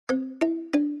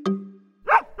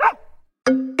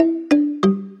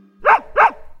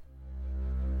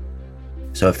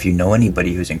So if you know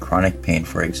anybody who's in chronic pain,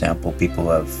 for example, people who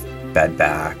have bad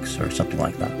backs or something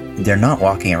like that, they're not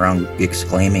walking around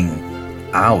exclaiming,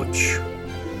 ouch,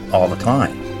 all the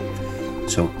time.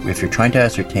 So if you're trying to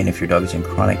ascertain if your dog is in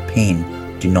chronic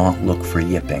pain, do not look for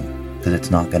yipping, because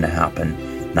it's not going to happen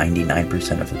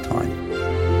 99% of the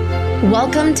time.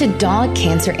 Welcome to Dog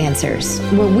Cancer Answers,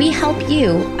 where we help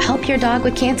you help your dog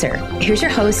with cancer. Here's your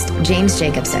host, James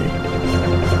Jacobson.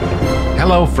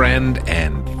 Hello, friend,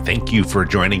 and thank you for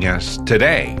joining us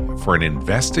today for an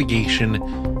investigation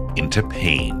into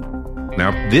pain.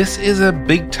 Now, this is a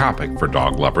big topic for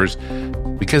dog lovers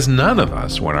because none of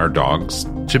us want our dogs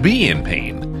to be in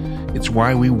pain. It's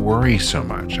why we worry so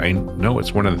much. I know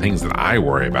it's one of the things that I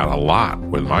worry about a lot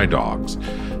with my dogs,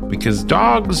 because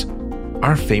dogs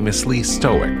are famously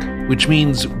stoic, which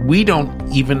means we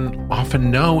don't even often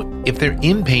know if they're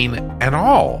in pain at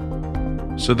all.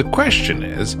 So the question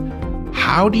is,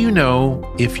 how do you know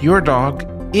if your dog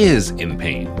is in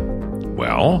pain?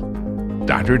 Well,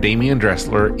 Dr. Demian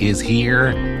Dressler is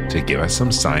here to give us some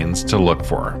signs to look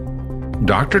for.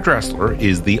 Dr. Dressler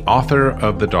is the author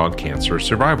of the Dog Cancer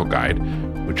Survival Guide,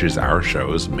 which is our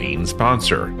show's main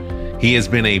sponsor. He has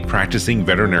been a practicing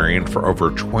veterinarian for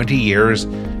over 20 years,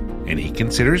 and he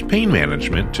considers pain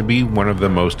management to be one of the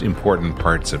most important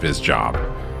parts of his job.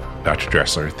 Dr.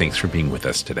 Dressler, thanks for being with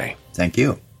us today. Thank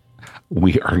you.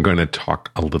 We are going to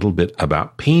talk a little bit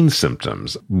about pain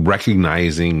symptoms,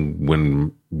 recognizing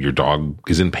when your dog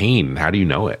is in pain. How do you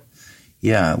know it?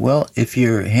 Yeah, well, if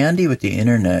you're handy with the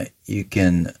internet, you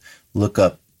can look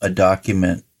up a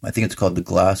document. I think it's called the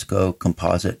Glasgow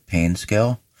Composite Pain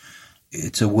Scale.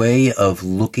 It's a way of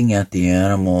looking at the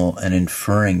animal and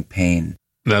inferring pain.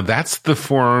 Now, that's the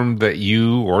form that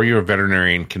you or your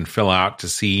veterinarian can fill out to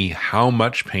see how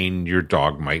much pain your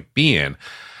dog might be in.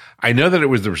 I know that it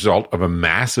was the result of a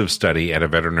massive study at a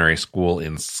veterinary school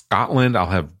in Scotland. I'll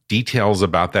have details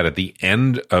about that at the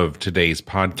end of today's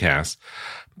podcast.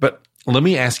 But let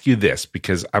me ask you this,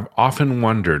 because I've often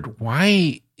wondered,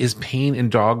 why is pain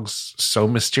in dogs so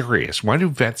mysterious? Why do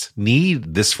vets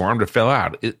need this form to fill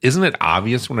out? Isn't it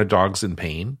obvious when a dog's in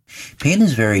pain? Pain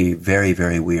is very, very,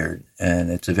 very weird, and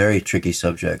it's a very tricky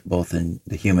subject, both in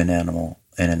the human animal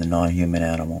and in the non-human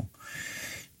animal,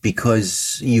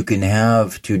 because you can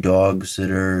have two dogs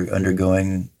that are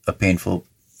undergoing a painful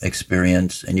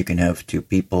experience, and you can have two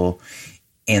people,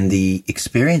 and the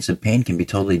experience of pain can be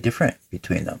totally different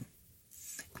between them.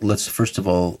 Let's first of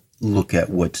all look at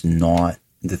what's not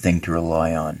the thing to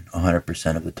rely on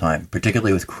 100% of the time,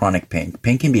 particularly with chronic pain.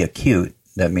 Pain can be acute.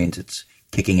 That means it's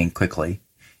kicking in quickly,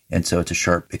 and so it's a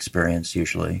sharp experience,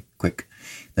 usually quick.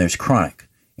 There's chronic,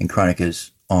 and chronic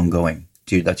is ongoing.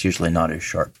 That's usually not as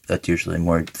sharp. That's usually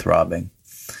more throbbing.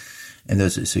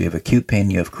 And so you have acute pain,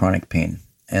 you have chronic pain,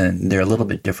 and they're a little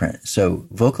bit different. So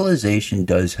vocalization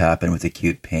does happen with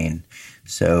acute pain.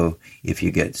 So if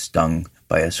you get stung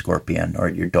by a scorpion, or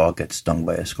your dog gets stung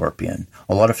by a scorpion,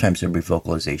 a lot of times there'll be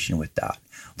vocalization with that.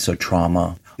 So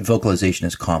trauma, vocalization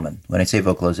is common. When I say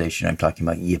vocalization, I'm talking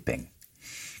about yipping.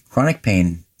 Chronic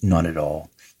pain, not at all.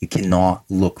 You cannot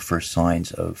look for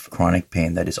signs of chronic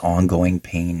pain that is ongoing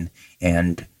pain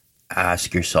and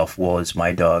ask yourself, well, is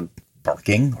my dog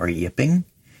barking or yipping?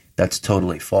 That's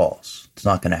totally false. It's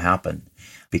not going to happen,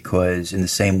 because in the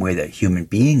same way that human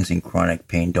beings in chronic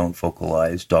pain don't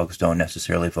vocalize, dogs don't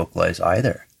necessarily vocalize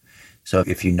either. So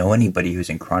if you know anybody who's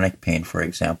in chronic pain, for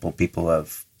example, people who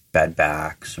have bad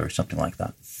backs or something like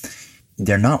that,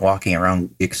 they're not walking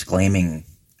around exclaiming,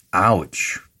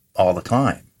 ouch, all the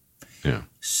time. Yeah.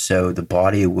 So the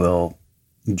body will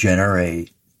generate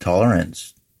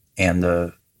tolerance, and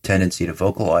the tendency to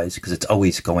vocalize, because it's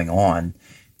always going on,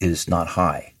 is not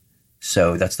high.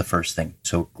 So that's the first thing.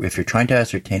 So if you're trying to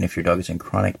ascertain if your dog is in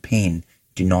chronic pain,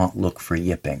 do not look for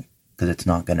yipping, because it's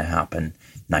not going to happen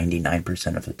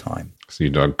 99% of the time. So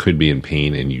your dog could be in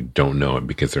pain and you don't know it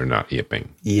because they're not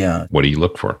yipping. Yeah. What do you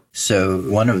look for? So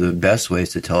one of the best ways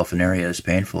to tell if an area is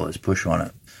painful is push on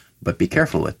it. But be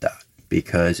careful with that,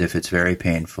 because if it's very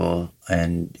painful,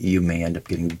 and you may end up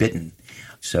getting bitten.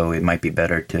 So it might be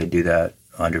better to do that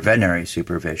under veterinary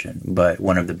supervision. But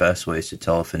one of the best ways to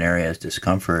tell if an area is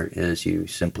discomfort is you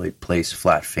simply place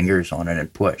flat fingers on it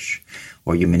and push,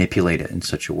 or you manipulate it in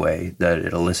such a way that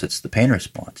it elicits the pain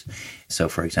response. So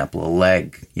for example, a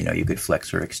leg, you could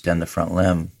flex or extend the front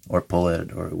limb or pull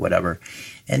it or whatever.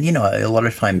 And a lot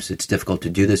of times it's difficult to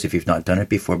do this if you've not done it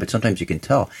before, but sometimes you can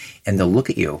tell, and they'll look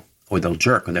at you, or they'll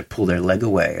jerk, or they'll pull their leg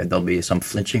away, or there'll be some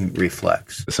flinching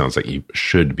reflex. It sounds like you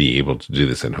should be able to do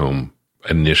this at home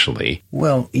initially.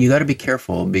 Well, you got to be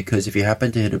careful, because if you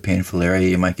happen to hit a painful area,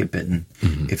 you might get bitten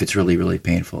if it's really, really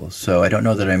painful. So I don't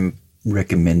know that I'm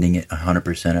recommending it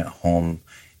 100% at home.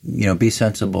 Be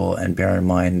sensible and bear in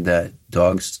mind that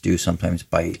dogs do sometimes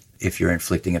bite if you're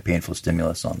inflicting a painful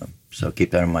stimulus on them. So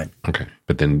keep that in mind. Okay.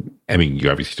 But then, you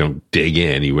obviously don't dig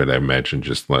in. You would imagine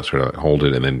just let sort of hold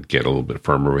it and then get a little bit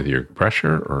firmer with your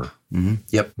pressure, or? Mm-hmm.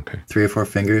 Yep. Okay. 3 or 4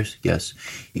 fingers. Yes.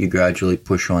 You gradually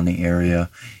push on the area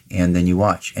and then you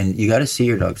watch. And you got to see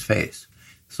your dog's face.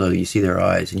 So you see their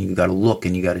eyes and you got to look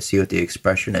and you got to see what the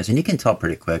expression is. And you can tell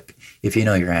pretty quick if you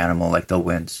know your animal, like they'll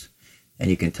wince and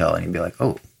you can tell and you'll be like,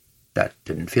 oh, that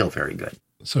didn't feel very good.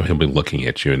 So he'll be looking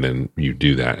at you and then you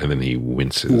do that and then he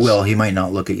winces. Well, he might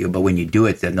not look at you, but when you do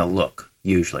it, then they'll look.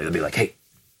 Usually they'll be like, hey,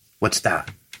 what's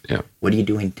that? Yeah. What are you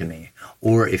doing to me?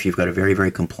 Or if you've got a very,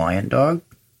 very compliant dog,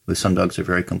 with some dogs are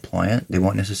very compliant, they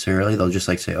won't necessarily, they'll just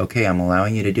like say, okay, I'm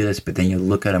allowing you to do this, but then you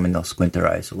look at them and they'll squint their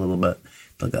eyes a little bit.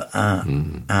 They'll go,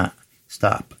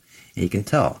 stop. And you can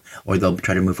tell. Or they'll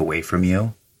try to move away from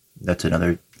you. That's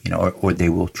another, or they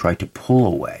will try to pull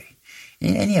away.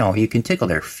 And you can tickle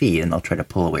their feet and they'll try to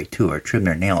pull away too or trim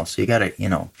their nails. So you got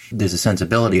to, there's a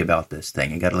sensibility about this thing.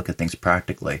 You got to look at things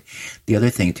practically. The other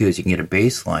thing too is you can get a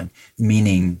baseline,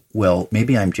 meaning, well,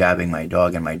 maybe I'm jabbing my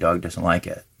dog and my dog doesn't like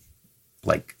it.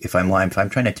 Like if I'm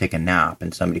trying to take a nap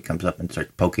and somebody comes up and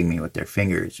starts poking me with their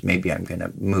fingers, maybe I'm going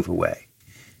to move away.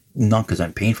 Not because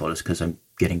I'm painful, just because I'm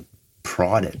getting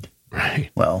prodded. Right.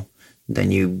 Well,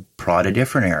 then you prod a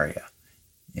different area.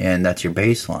 And that's your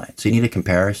baseline. So you need a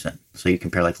comparison. So you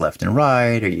compare like left and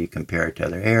right, or you compare it to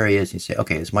other areas. And you say,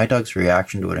 okay, is my dog's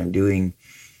reaction to what I'm doing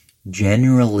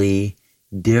generally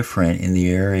different in the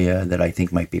area that I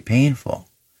think might be painful?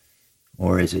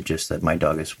 Or is it just that my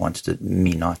dog wants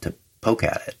me not to poke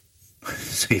at it?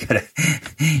 So you got to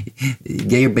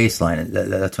get your baseline.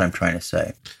 That's what I'm trying to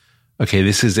say. Okay,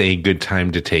 this is a good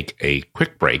time to take a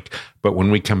quick break. But when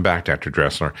we come back, Dr.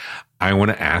 Dressler, I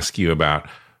want to ask you about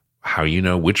how you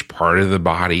know which part of the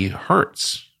body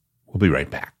hurts. We'll be right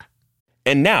back.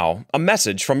 And now, a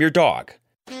message from your dog.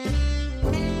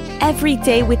 Every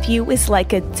day with you is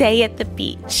like a day at the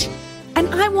beach.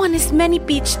 And I want as many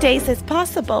beach days as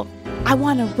possible. I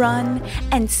want to run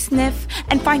and sniff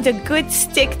and find a good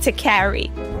stick to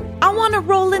carry. I want to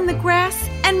roll in the grass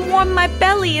and warm my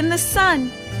belly in the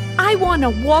sun. I want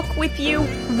to walk with you,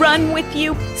 run with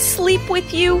you, sleep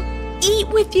with you, eat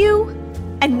with you.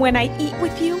 And when I eat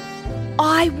with you,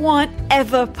 I want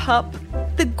Everpup.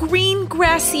 The green,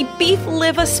 grassy beef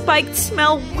liver spiked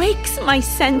smell wakes my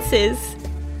senses.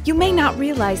 You may not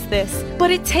realize this,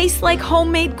 but it tastes like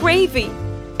homemade gravy,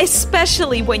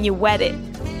 especially when you wet it.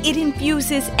 It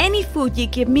infuses any food you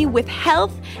give me with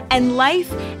health and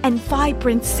life and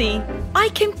vibrancy. I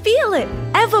can feel it.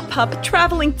 Everpup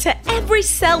traveling to every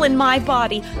cell in my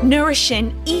body,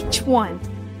 nourishing each one.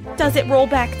 Does it roll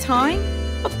back time?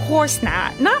 Of course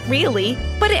not really,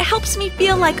 but it helps me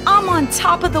feel like I'm on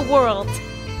top of the world.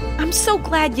 I'm so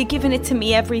glad you're giving it to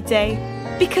me every day,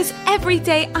 because every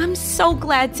day I'm so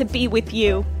glad to be with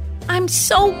you. I'm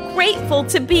so grateful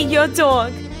to be your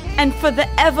dog, and for the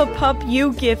Everpup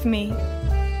you give me.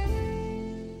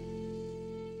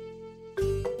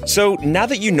 So now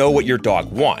that you know what your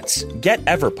dog wants, get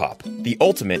Everpup, the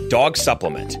ultimate dog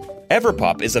supplement.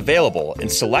 Everpup is available in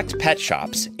select pet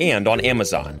shops and on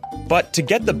Amazon. But to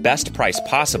get the best price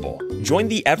possible, join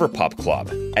the Everpup Club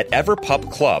at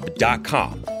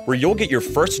everpupclub.com, where you'll get your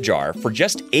first jar for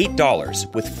just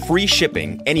 $8 with free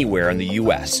shipping anywhere in the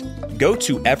U.S. Go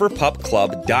to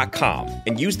everpupclub.com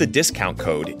and use the discount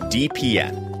code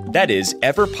DPN. That is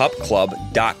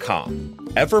everpupclub.com.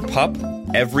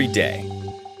 Everpup, every day.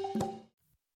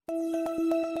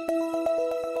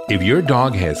 If your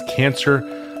dog has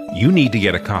cancer, you need to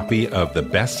get a copy of the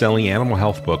best-selling animal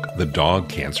health book, The Dog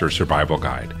Cancer Survival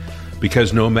Guide.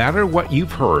 Because no matter what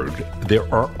you've heard, there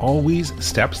are always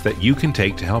steps that you can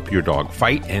take to help your dog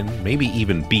fight and maybe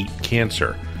even beat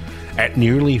cancer. At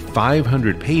nearly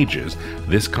 500 pages,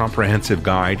 this comprehensive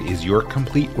guide is your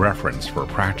complete reference for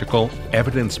practical,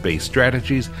 evidence-based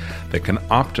strategies that can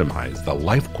optimize the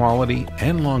life quality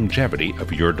and longevity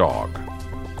of your dog.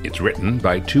 It's written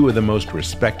by two of the most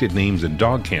respected names in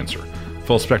dog cancer,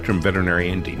 full-spectrum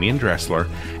veterinarian Demian Dressler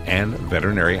and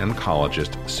veterinary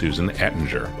oncologist Susan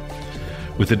Ettinger.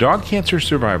 With the Dog Cancer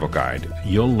Survival Guide,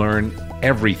 you'll learn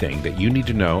everything that you need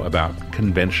to know about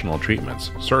conventional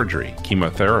treatments, surgery,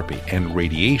 chemotherapy, and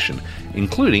radiation,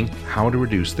 including how to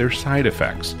reduce their side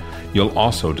effects. You'll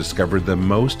also discover the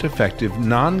most effective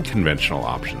non-conventional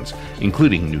options,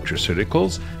 including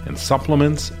nutraceuticals and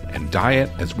supplements and diet,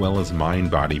 as well as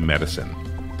mind-body medicine.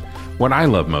 What I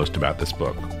love most about this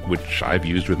book, which I've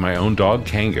used with my own dog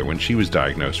Kanga when she was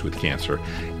diagnosed with cancer,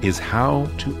 is how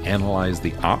to analyze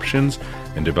the options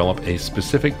and develop a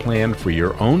specific plan for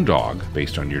your own dog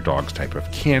based on your dog's type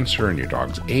of cancer and your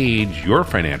dog's age, your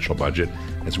financial budget,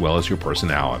 as well as your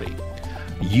personality.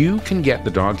 You can get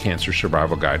the Dog Cancer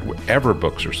Survival Guide wherever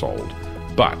books are sold,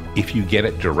 but if you get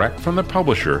it direct from the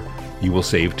publisher, you will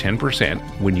save 10%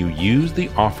 when you use the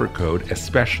offer code,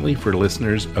 especially for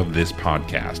listeners of this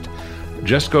podcast.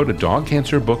 Just go to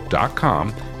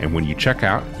dogcancerbook.com, and when you check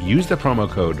out, use the promo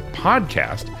code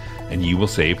PODCAST, and you will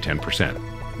save 10%.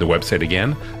 The website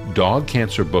again,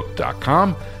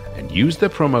 dogcancerbook.com, and use the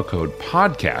promo code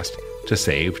PODCAST to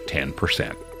save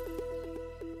 10%.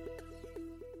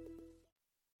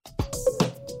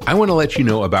 I want to let you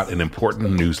know about an important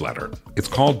newsletter. It's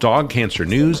called Dog Cancer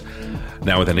News.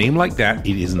 Now, with a name like that,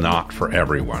 it is not for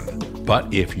everyone.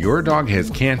 But if your dog has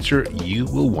cancer, you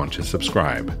will want to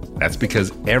subscribe. That's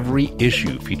because every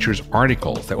issue features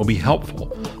articles that will be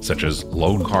helpful, such as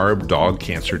low-carb dog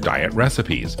cancer diet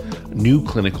recipes, new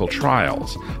clinical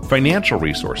trials, financial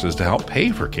resources to help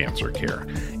pay for cancer care,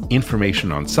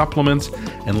 information on supplements,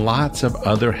 and lots of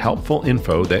other helpful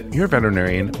info that your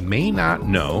veterinarian may not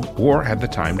know or have the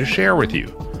time to share with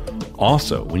you.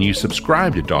 Also, when you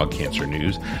subscribe to Dog Cancer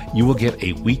News, you will get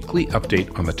a weekly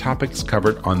update on the topics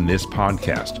covered on this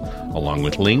podcast, along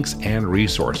with links and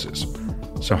resources.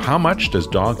 So how much does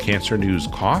Dog Cancer News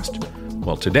cost?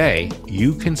 Well, today,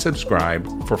 you can subscribe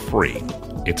for free.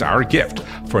 It's our gift.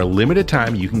 For a limited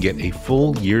time, you can get a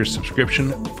full year's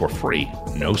subscription for free,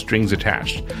 no strings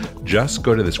attached. Just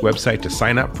go to this website to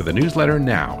sign up for the newsletter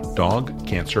now,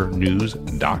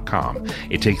 dogcancernews.com.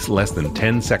 It takes less than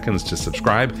 10 seconds to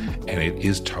subscribe, and it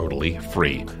is totally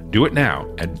free. Do it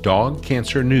now at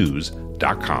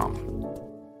dogcancernews.com.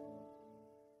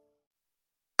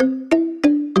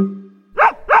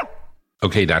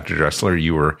 Okay, Dr. Dressler,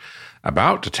 you were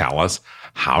about to tell us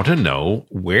how to know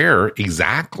where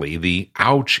exactly the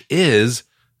ouch is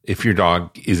if your dog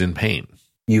is in pain.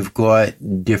 You've got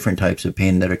different types of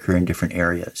pain that occur in different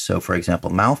areas. So, for example,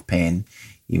 mouth pain,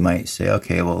 you might say,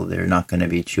 okay, well, they're not going to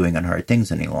be chewing on hard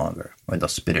things any longer, or they'll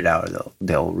spit it out, or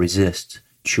they'll resist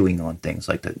chewing on things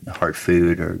like the hard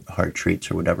food or hard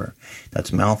treats or whatever.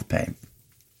 That's mouth pain.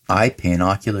 Eye pain,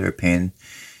 ocular pain,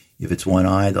 if it's one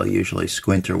eye, they'll usually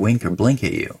squint or wink or blink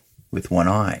at you with one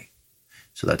eye.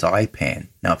 So that's eye pain.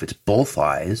 Now, if it's both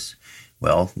eyes,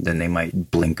 well, then they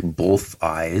might blink both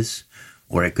eyes,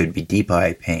 or it could be deep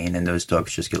eye pain, and those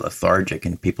dogs just get lethargic,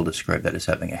 and people describe that as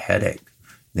having a headache.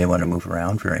 They want to move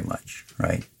around very much,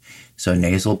 right? So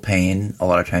nasal pain, a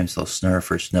lot of times they'll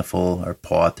snurf or sniffle or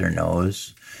paw at their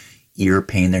nose. Ear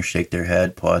pain, they'll shake their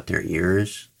head, paw at their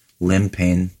ears. Limb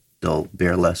pain, they'll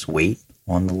bear less weight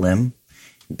on the limb.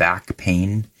 Back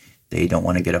pain, they don't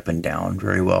want to get up and down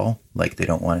very well, like they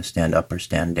don't want to stand up or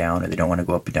stand down, or they don't want to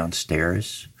go up and down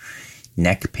stairs.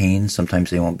 Neck pain, sometimes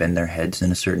they won't bend their heads in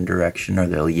a certain direction, or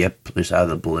they'll yip just out of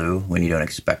the blue when you don't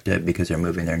expect it because they're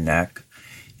moving their neck,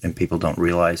 and people don't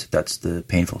realize that that's the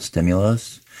painful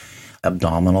stimulus.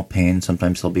 Abdominal pain,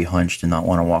 sometimes they'll be hunched and not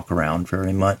want to walk around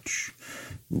very much.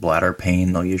 Bladder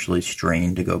pain, they'll usually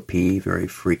strain to go pee very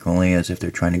frequently as if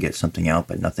they're trying to get something out,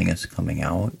 but nothing is coming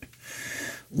out.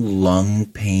 Lung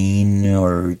pain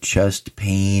or chest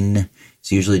pain,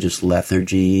 it's usually just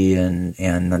lethargy, and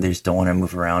they just don't want to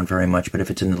move around very much. But if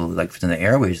it's in the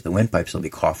airways, the windpipes, they'll be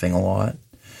coughing a lot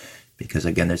because,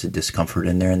 again, there's a discomfort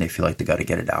in there and they feel like they got to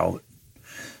get it out.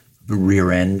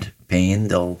 Rear end pain,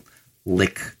 they'll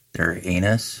lick their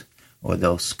anus or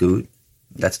they'll scoot.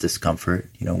 That's discomfort,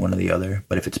 one or the other.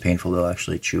 But if it's painful, they'll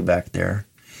actually chew back there.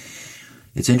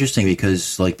 It's interesting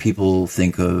because, people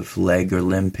think of leg or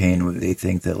limb pain. They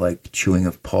think that, chewing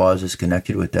of paws is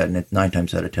connected with that, and 9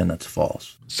 times out of 10, that's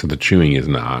false. So the chewing is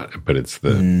not, but it's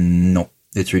the... No,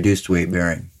 it's reduced weight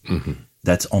bearing. Mm-hmm.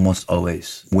 That's almost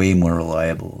always way more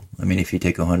reliable. I mean, if you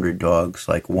take 100 dogs,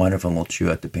 one of them will chew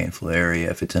at the painful area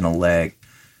if it's in a leg,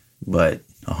 but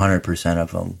 100%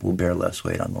 of them will bear less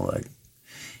weight on the leg.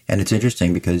 And it's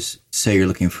interesting because, say you're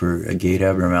looking for a gait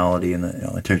abnormality in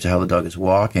terms of how the dog is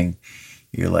walking,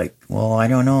 you're like, well, I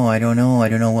don't know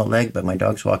what leg, but my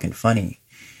dog's walking funny.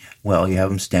 Well, you have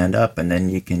them stand up, and then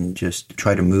you can just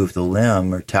try to move the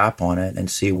limb or tap on it and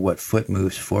see what foot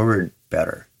moves forward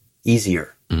better,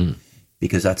 easier,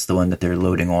 because that's the one that they're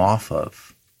loading off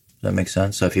of. Does that make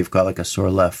sense? So if you've got a sore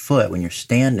left foot when you're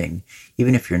standing,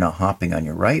 even if you're not hopping on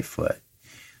your right foot,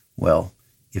 well,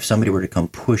 if somebody were to come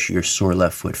push your sore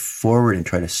left foot forward and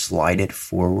try to slide it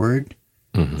forward,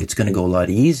 it's going to go a lot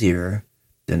easier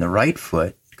than the right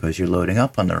foot because you're loading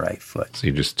up on the right foot. So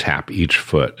you just tap each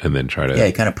foot and then try to... Yeah,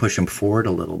 you kind of push them forward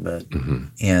a little bit.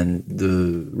 And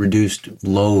the reduced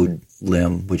load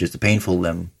limb, which is the painful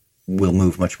limb, will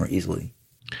move much more easily.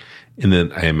 And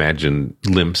then I imagine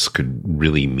limps could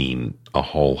really mean a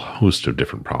whole host of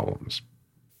different problems.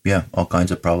 Yeah, all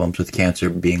kinds of problems, with cancer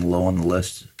being low on the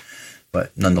list.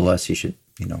 But nonetheless, you should,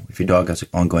 if your dog has an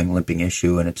ongoing limping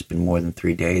issue and it's been more than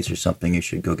 3 days or something, you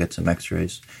should go get some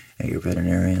x-rays at your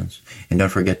veterinarians. And don't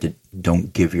forget to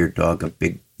don't give your dog a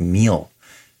big meal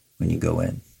when you go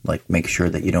in. Like, make sure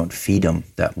that you don't feed them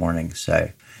that morning,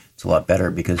 say. It's a lot better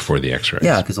because... For the x-rays.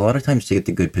 Yeah, because a lot of times to get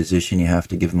the good position, you have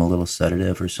to give them a little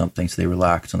sedative or something so they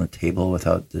relax on the table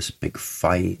without this big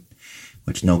fight,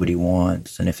 which nobody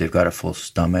wants. And if they've got a full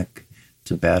stomach,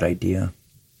 it's a bad idea.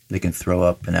 They can throw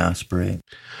up and aspirate.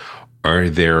 Are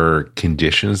there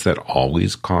conditions that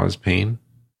always cause pain?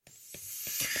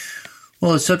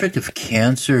 Well, the subject of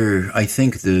cancer, I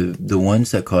think the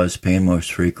ones that cause pain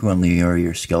most frequently are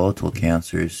your skeletal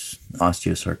cancers.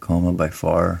 Osteosarcoma by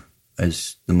far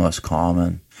is the most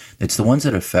common. It's the ones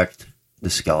that affect the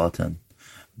skeleton.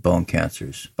 Bone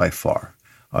cancers by far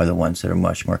are the ones that are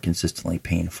much more consistently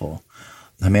painful.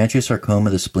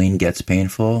 Hemangiosarcoma, the spleen gets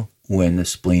painful when the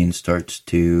spleen starts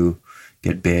to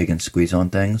get big and squeeze on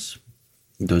things.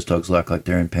 Those dogs look like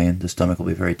they're in pain. The stomach will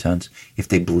be very tense. If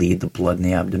they bleed, the blood in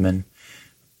the abdomen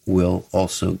will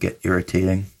also get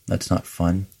irritating. That's not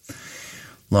fun.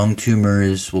 Lung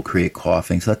tumors will create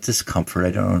coughing, so that's discomfort.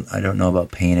 I don't know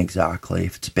about pain exactly.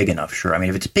 If it's big enough, sure. I mean,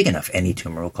 if it's big enough, any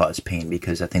tumor will cause pain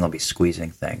because that thing will be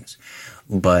squeezing things.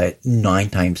 But 9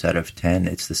 times out of 10,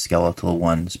 it's the skeletal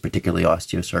ones, particularly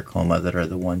osteosarcoma, that are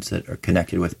the ones that are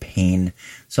connected with pain.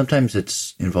 Sometimes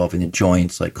it's involving the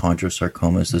joints, like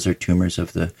chondrosarcomas. Those are tumors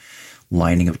of the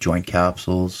lining of joint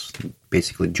capsules,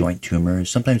 basically joint tumors.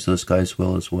 Sometimes those guys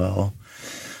will as well.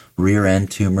 Rear end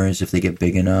tumors, if they get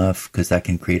big enough, because that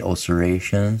can create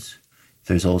ulcerations. If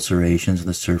there's ulcerations on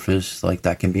the surface, like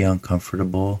that can be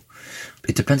uncomfortable.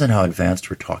 It depends on how advanced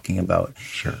we're talking about.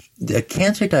 Sure. The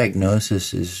cancer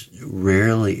diagnosis is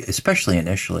rarely, especially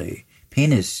initially,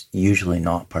 pain is usually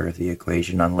not part of the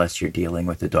equation unless you're dealing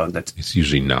with a dog that's... It's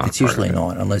usually not. It's usually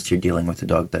not, unless you're dealing with a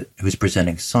dog whose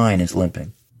presenting sign is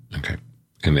limping. Okay.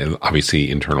 And then obviously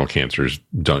internal cancers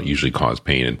don't usually cause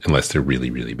pain unless they're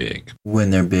really, really big. When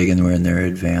they're big and when they're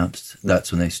advanced,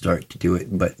 that's when they start to do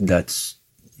it. But that's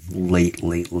late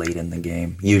in the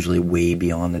game, usually way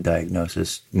beyond the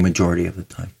diagnosis, majority of the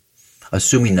time,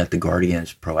 assuming that the guardian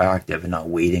is proactive and not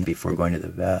waiting before going to the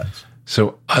vets.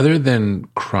 So other than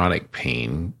chronic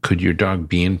pain, could your dog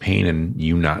be in pain and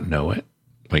you not know it?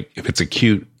 Like if it's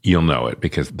acute, you'll know it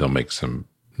because they'll make some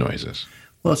noises.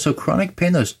 Well, so chronic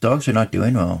pain, those dogs are not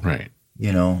doing well. Right.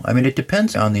 I mean, it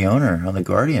depends on the owner, on the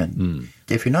guardian.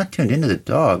 If you're not tuned into the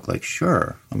dog, like,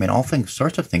 sure. I mean,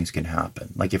 sorts of things can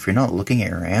happen. Like if you're not looking at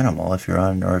your animal, if you're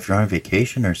on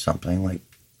vacation or something, like,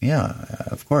 yeah,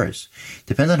 of course.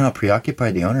 Depends on how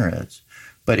preoccupied the owner is.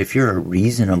 But if you're a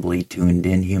reasonably tuned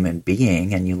in human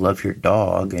being and you love your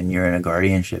dog and you're in a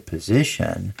guardianship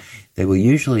position, they will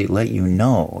usually let you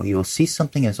know. You'll see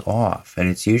something is off, and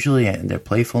it's usually their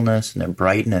playfulness and their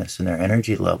brightness and their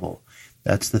energy level.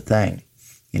 That's the thing.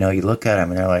 You look at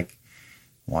them and they're like,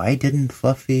 why didn't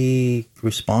Fluffy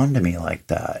respond to me like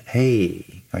that?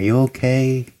 Hey, are you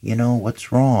okay?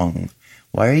 What's wrong?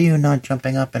 Why are you not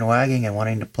jumping up and wagging and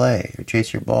wanting to play or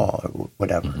chase your ball or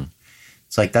whatever? Mm-hmm.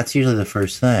 It's like, that's usually the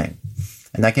first thing.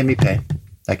 And that can be pain.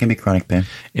 That can be chronic pain.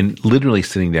 And literally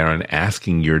sitting down and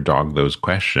asking your dog those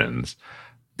questions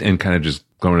and kind of just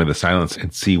go into the silence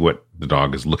and see what the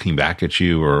dog is looking back at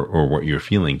you or what you're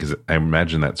feeling. Because I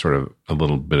imagine that's sort of a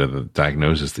little bit of the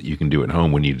diagnosis that you can do at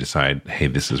home when you decide, hey,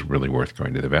 this is really worth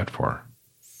going to the vet for.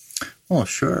 Well,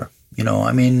 sure.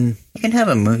 I mean, you can have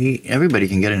a mood. Everybody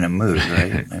can get in a mood,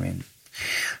 right? I mean,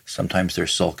 sometimes they're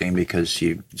sulking because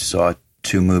you saw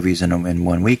 2 movies in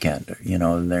one weekend,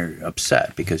 and they're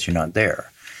upset because you're not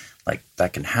there. Like,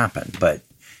 that can happen. But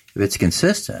if it's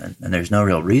consistent and there's no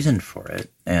real reason for it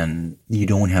and you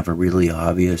don't have a really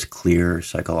obvious, clear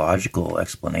psychological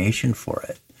explanation for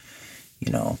it,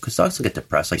 because dogs will get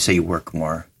depressed. Like, say you work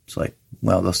more. It's like,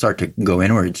 well, they'll start to go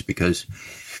inwards because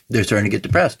they're starting to get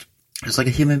depressed. It's like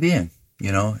a human being.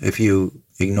 If you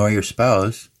ignore your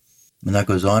spouse and that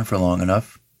goes on for long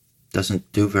enough,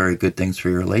 doesn't do very good things for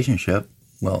your relationship.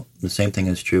 Well, the same thing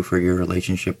is true for your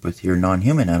relationship with your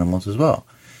non-human animals as well.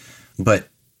 But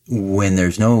when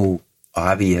there's no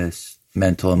obvious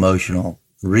mental, emotional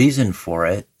reason for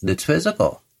it, it's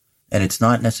physical. And it's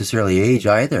not necessarily age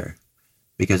either,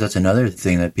 because that's another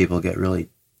thing that people get really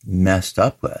messed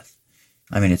up with.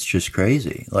 I mean, it's just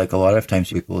crazy. Like, a lot of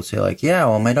times people will say, like, yeah,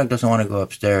 well, my dog doesn't want to go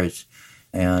upstairs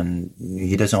and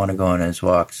he doesn't want to go on his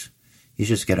walks. He's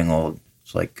just getting old.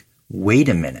 It's like, wait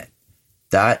a minute.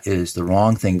 That is the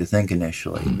wrong thing to think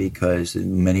initially, because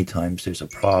many times there's a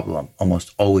problem.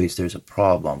 Almost always there's a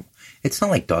problem. It's not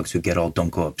like dogs who get old don't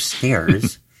go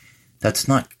upstairs. That's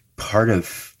not part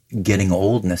of getting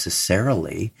old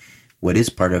necessarily. What is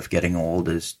part of getting old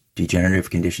is degenerative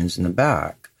conditions in the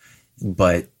back.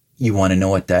 But you want to know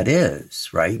what that is,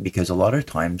 right? Because a lot of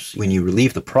times when you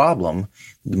relieve the problem,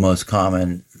 the most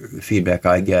common feedback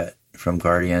I get from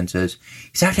guardians is,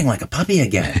 he's acting like a puppy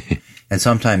again. And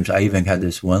sometimes I even had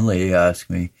this one lady ask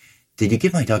me, did you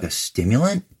give my dog a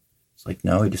stimulant? It's like,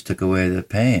 no, he just took away the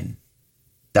pain.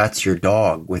 That's your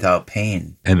dog without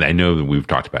pain. And I know that we've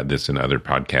talked about this in other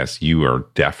podcasts. You are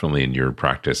definitely in your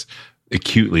practice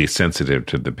acutely sensitive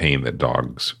to the pain that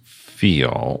dogs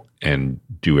feel and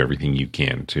do everything you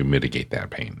can to mitigate that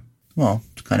pain. Well,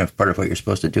 it's kind of part of what you're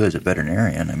supposed to do as a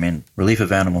veterinarian. I mean, relief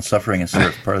of animal suffering is sort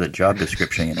of part of the job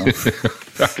description, you know.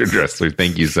 Dr. Dressler,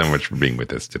 thank you so much for being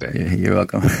with us today. You're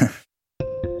welcome.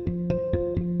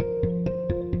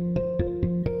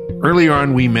 Earlier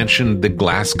on, we mentioned the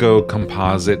Glasgow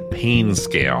Composite Pain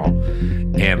Scale,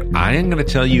 and I am going to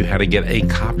tell you how to get a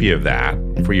copy of that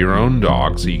for your own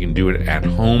dog so you can do it at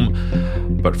home.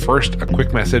 But first, a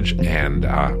quick message, and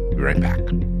we'll be right back.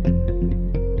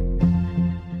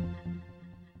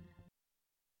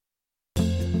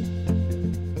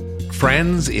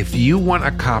 Friends, if you want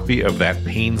a copy of that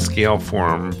pain scale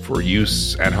form for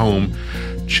use at home,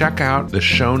 check out the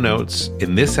show notes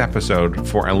in this episode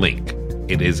for a link.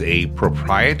 It is a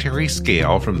proprietary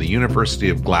scale from the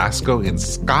University of Glasgow in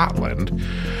Scotland,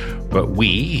 but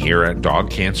we here at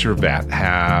Dog Cancer Vet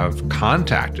have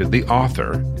contacted the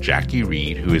author, Jackie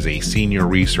Reed, who is a senior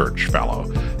research fellow.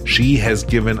 She has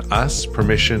given us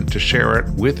permission to share it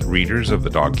with readers of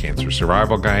the Dog Cancer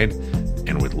Survival Guide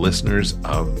and with listeners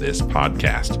of this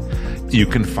podcast. You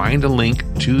can find a link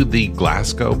to the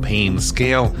Glasgow Pain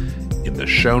Scale in the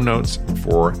show notes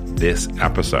for this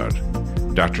episode.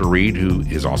 Dr. Reed, who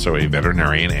is also a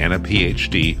veterinarian and a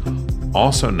PhD,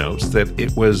 also notes that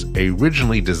it was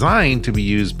originally designed to be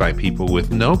used by people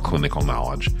with no clinical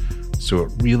knowledge, so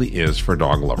it really is for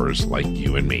dog lovers like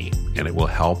you and me, and it will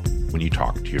help when you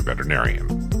talk to your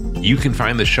veterinarian. You can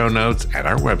find the show notes at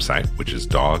our website, which is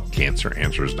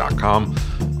dogcanceranswers.com,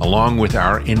 along with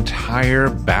our entire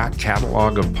back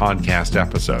catalog of podcast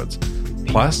episodes,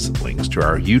 plus links to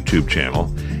our YouTube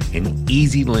channel and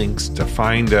easy links to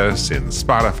find us in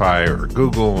Spotify or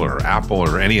Google or Apple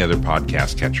or any other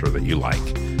podcast catcher that you like.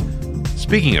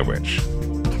 Speaking of which,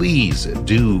 please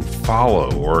do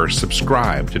follow or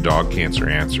subscribe to Dog Cancer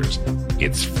Answers.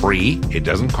 It's free, it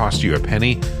doesn't cost you a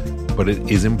penny, but it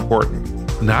is important.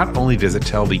 Not only does it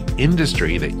tell the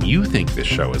industry that you think this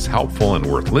show is helpful and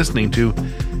worth listening to,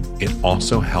 it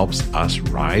also helps us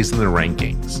rise in the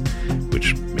rankings,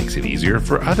 which makes it easier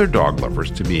for other dog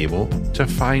lovers to be able to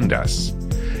find us.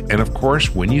 And of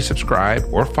course, when you subscribe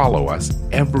or follow us,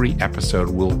 every episode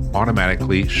will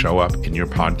automatically show up in your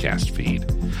podcast feed.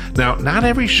 Now, not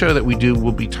every show that we do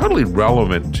will be totally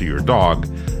relevant to your dog,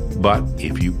 but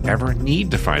if you ever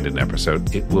need to find an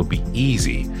episode, it will be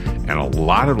easy. And a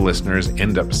lot of listeners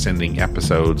end up sending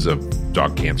episodes of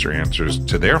Dog Cancer Answers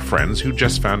to their friends who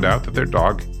just found out that their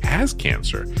dog has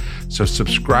cancer. So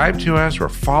subscribe to us or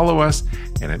follow us,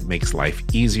 and it makes life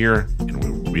easier, and we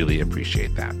really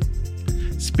appreciate that.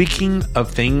 Speaking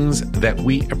of things that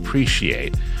we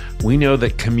appreciate, we know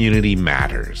that community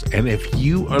matters. And if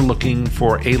you are looking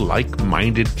for a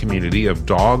like-minded community of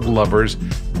dog lovers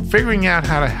figuring out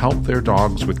how to help their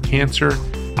dogs with cancer,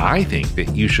 I think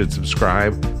that you should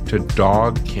subscribe to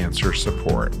Dog Cancer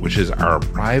Support, which is our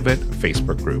private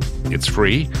Facebook group. It's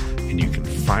free, and you can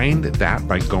find that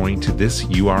by going to this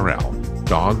URL,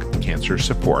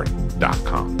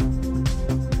 dogcancersupport.com.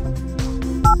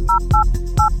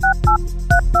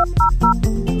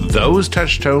 Those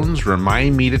touch tones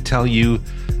remind me to tell you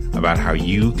about how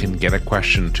you can get a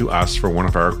question to us for one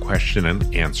of our question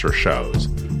and answer shows.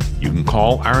 You can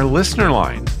call our listener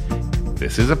line.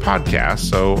 This is a podcast,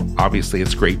 so obviously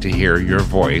it's great to hear your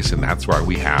voice, and that's why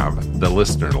we have the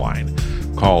listener line.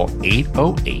 Call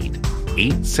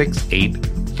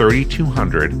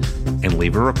 808-868-3200 and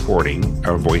leave a recording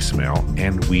or voicemail,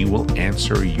 and we will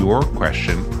answer your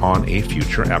question on a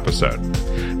future episode.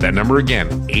 That number again,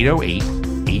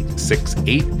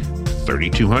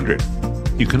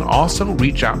 808-868-3200. You can also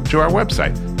reach out to our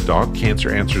website,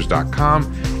 dogcanceranswers.com,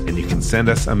 and you can send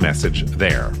us a message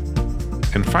there.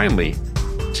 And finally,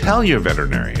 tell your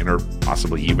veterinarian or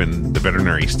possibly even the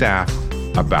veterinary staff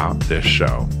about this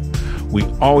show. We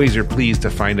always are pleased to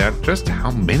find out just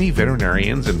how many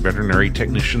veterinarians and veterinary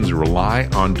technicians rely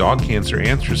on Dog Cancer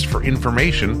Answers for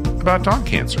information about dog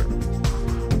cancer.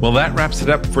 Well, that wraps it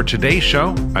up for today's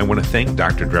show. I want to thank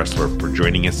Dr. Dressler for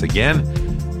joining us again,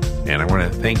 and I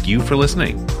want to thank you for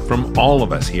listening. From all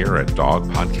of us here at Dog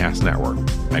Podcast Network,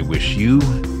 I wish you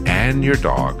and your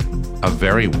dog a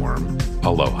very warm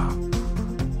aloha.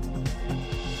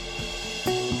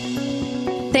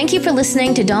 Thank you for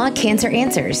listening to Dog Cancer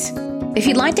Answers. If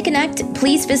you'd like to connect,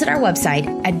 please visit our website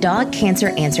at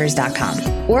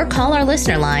dogcanceranswers.com or call our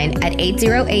listener line at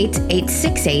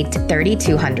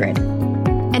 808-868-3200.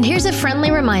 And here's a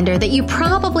friendly reminder that you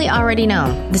probably already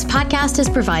know. This podcast is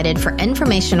provided for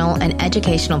informational and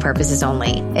educational purposes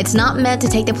only. It's not meant to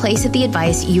take the place of the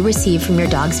advice you receive from your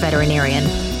dog's veterinarian.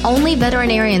 Only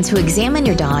veterinarians who examine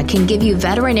your dog can give you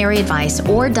veterinary advice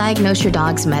or diagnose your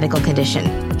dog's medical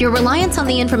condition. Your reliance on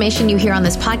the information you hear on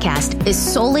this podcast is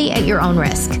solely at your own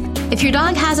risk. If your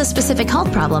dog has a specific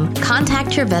health problem,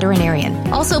 contact your veterinarian.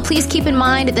 Also, please keep in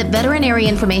mind that veterinary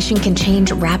information can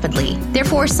change rapidly.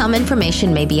 Therefore, some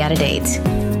information may be out of date.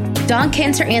 Dog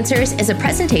Cancer Answers is a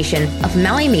presentation of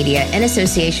Maui Media in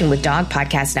association with Dog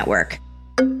Podcast Network.